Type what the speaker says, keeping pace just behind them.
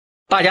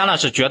大家呢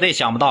是绝对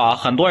想不到啊，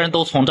很多人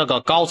都从这个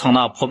高层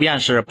呢普遍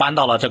是搬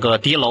到了这个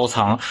低楼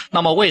层。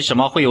那么为什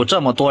么会有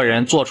这么多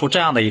人做出这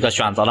样的一个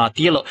选择呢？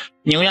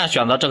宁愿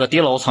选择这个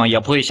低楼层，也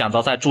不会选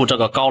择再住这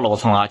个高楼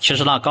层啊。其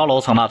实呢，高楼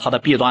层呢它的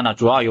弊端呢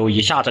主要有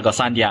以下这个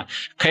3点，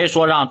可以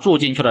说让住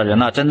进去的人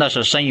呢真的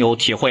是深有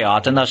体会啊，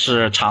真的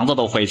是肠子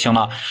都悔青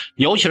了。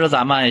尤其是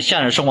咱们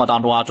现实生活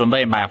当中啊，准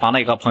备买房的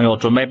一个朋友，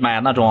准备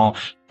买那种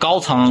高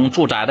层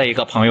住宅的一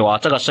个朋友啊，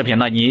这个视频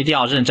呢你一定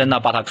要认真的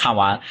把它看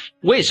完。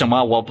为什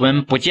么我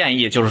们不建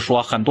议，就是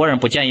说很多人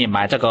不建议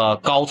买这个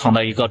高层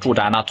的一个住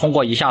宅呢？通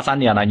过以下3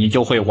点呢，你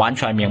就会完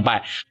全明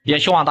白。也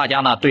希望大家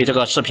呢对这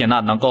个视频呢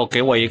能够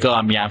给我一个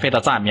免费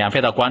的赞，免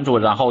费的关注，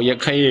然后也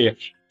可以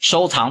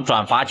收藏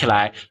转发起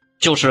来，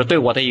就是对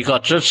我的一个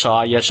支持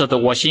啊，也是对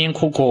我辛辛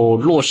苦苦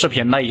录视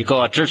频的一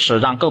个支持，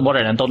让更多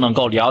的人都能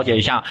够了解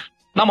一下。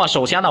那么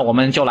首先呢，我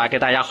们就来给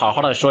大家好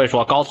好的说一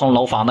说高层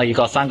楼房的一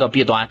个3个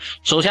弊端。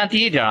首先第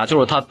一点呢，就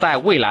是它在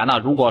未来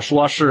呢，如果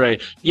说是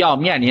要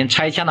面临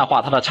拆迁的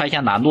话，它的拆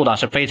迁难度呢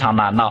是非常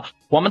难的。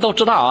我们都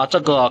知道啊，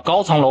这个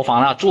高层楼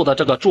房呢住的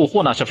这个住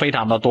户呢是非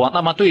常的多，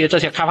那么对于这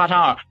些开发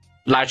商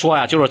来说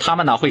呀，就是他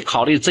们呢会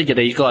考虑自己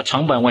的一个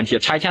成本问题，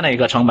拆迁的一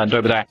个成本，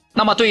对不对？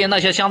那么对于那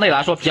些相对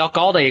来说比较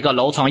高的一个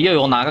楼层，又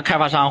有哪个开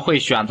发商会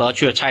选择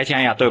去拆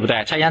迁呀，对不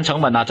对？拆迁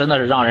成本呢真的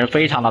是让人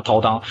非常的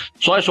头疼。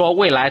所以说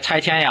未来拆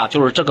迁呀，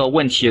就是这个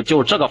问题，就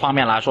是这个方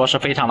面来说是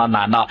非常的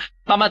难的。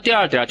那么第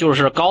二点就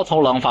是高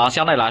层楼房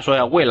相对来说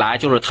呀，未来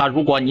就是它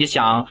如果你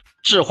想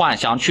置换，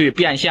想去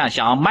变现，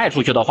想卖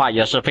出去的话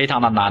也是非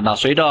常的难的。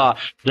随着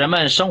人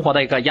们生活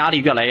的一个压力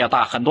越来越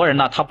大，很多人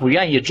呢他不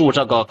愿意住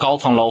这个高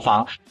层楼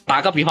房。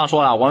打个比方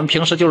说啊，我们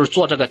平时就是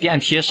坐这个电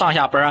梯上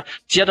下班，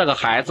接这个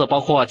孩子，包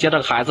括接这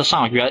个孩子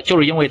上学，就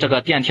是因为这个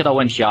电梯的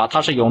问题啊，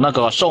它是有那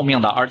个寿命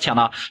的，而且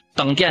呢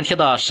等电梯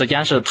的时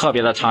间是特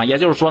别的长。也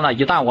就是说呢，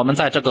一旦我们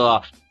在这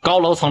个高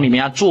楼层里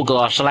面住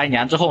个10来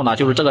年之后呢，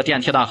就是这个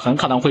电梯呢很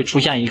可能会出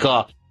现一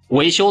个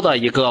维修的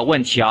一个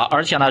问题啊，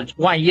而且呢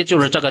万一就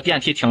是这个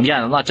电梯停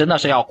电，那真的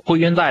是要哭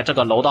晕在这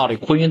个楼道里，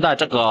哭晕在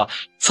这个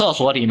厕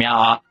所里面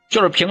啊。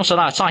就是平时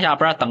呢上下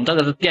班等这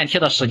个电梯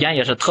的时间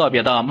也是特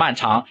别的漫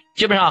长，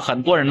基本上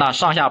很多人呢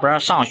上下班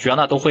上学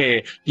呢都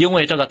会因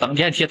为这个等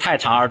电梯太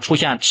长而出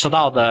现迟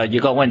到的一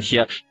个问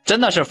题，真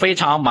的是非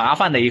常麻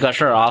烦的一个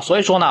事儿啊。所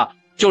以说呢，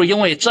就是因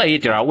为这一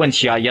点问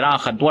题啊，也让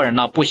很多人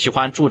呢不喜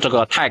欢住这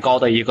个太高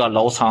的一个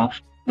楼层。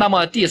那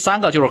么第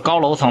3个就是高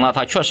楼层呢，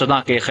它确实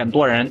呢给很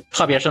多人，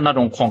特别是那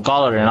种恐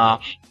高的人啊，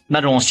那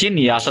种心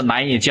理啊是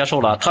难以接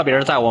受的。特别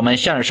是在我们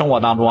现实生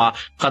活当中啊，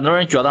很多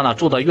人觉得呢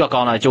住得越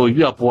高呢就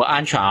越不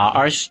安全啊，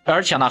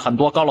而且呢很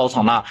多高楼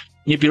层呢，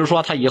你比如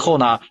说它以后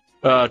呢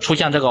出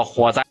现这个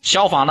火灾，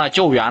消防呢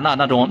救援呢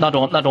那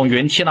种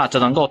云梯呢只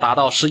能够达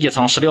到10几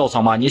层16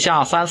层嘛，你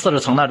像30、40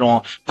层那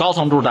种高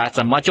层住宅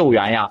怎么救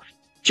援呀？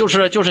就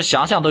是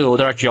想想都有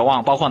点绝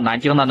望。包括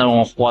南京的那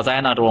种火灾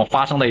那种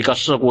发生的一个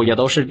事故也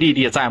都是历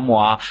历在目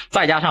啊。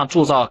再加上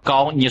住得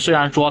高，你虽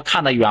然说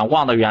看得远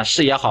望得远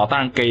视野好，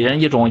但是给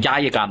人一种压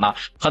抑感呢，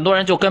很多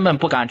人就根本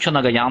不敢去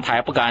那个阳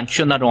台，不敢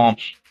去那种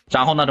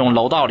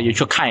楼道里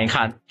去看一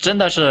看，真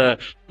的是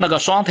那个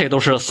双腿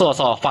都是瑟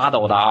瑟发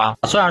抖的啊。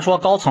虽然说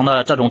高层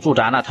的这种住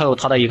宅呢它有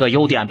它的一个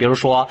优点，比如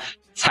说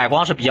采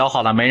光是比较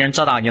好的，没人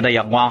遮挡你的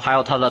阳光，还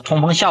有它的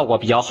通风效果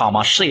比较好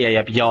嘛，视野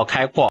也比较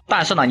开阔。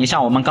但是呢，你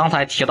像我们刚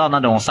才提到那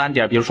种3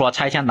点，比如说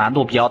拆迁难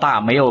度比较大，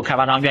没有开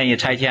发商愿意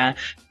拆迁，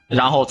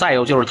然后再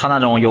有就是他那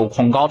种有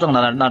恐高症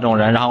的那种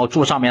人，然后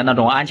住上面那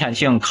种安全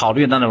性考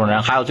虑的那种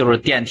人，还有就是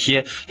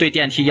对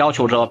电梯要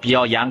求着比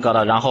较严格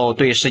的，然后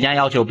对时间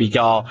要求比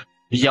较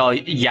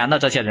严的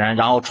这些人，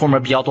然后出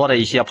门比较多的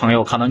一些朋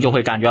友，可能就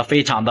会感觉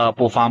非常的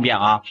不方便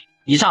啊。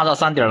以上这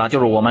3点呢，就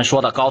是我们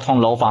说的高层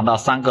楼房的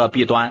3个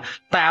弊端。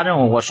大家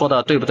认为我说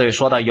的对不对？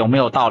说的有没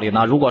有道理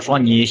呢？如果说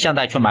你现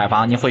在去买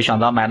房，你会选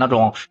择买那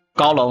种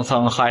高楼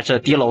层还是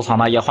低楼层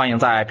呢？也欢迎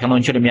在评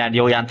论区里面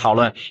留言讨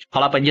论。好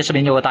了，本期视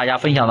频就和大家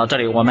分享到这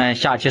里，我们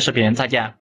下期视频再见。